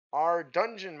Our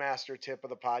dungeon master tip of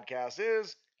the podcast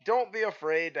is don't be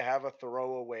afraid to have a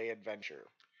throwaway adventure.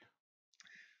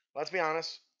 Let's be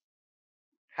honest,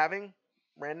 having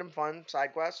random fun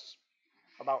side quests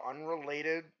about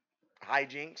unrelated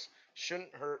hijinks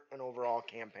shouldn't hurt an overall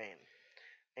campaign.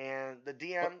 And the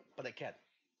DM, But it can.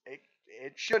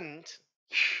 it shouldn't.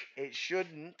 It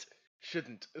shouldn't,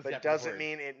 Shouldn't. Is the but operative doesn't word.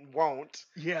 mean it won't.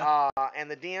 Yeah. And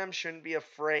the DM shouldn't be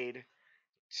afraid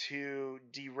to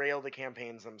derail the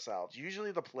campaigns themselves.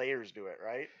 Usually the players do it,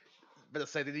 right? But to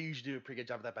say they usually do a pretty good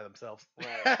job of that by themselves.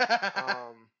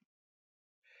 Right.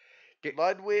 Get-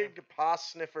 Ludwig,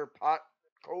 Pos Sniffer, Pot,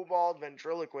 Kobold,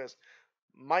 Ventriloquist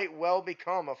might well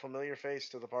become a familiar face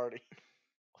to the party.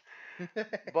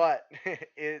 But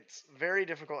it's very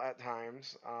difficult at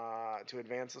times to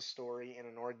advance the story in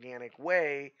an organic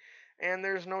way, and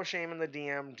there's no shame in the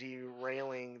DM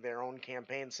derailing their own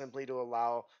campaign simply to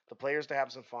allow the players to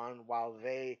have some fun while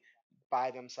they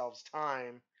buy themselves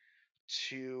time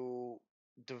to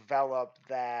develop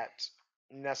that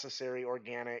necessary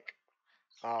organic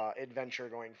adventure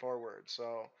going forward.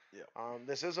 So Yeah.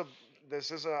 this is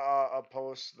a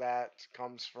post that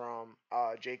comes from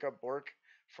Jacob Bork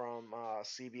from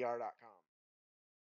CBR.com.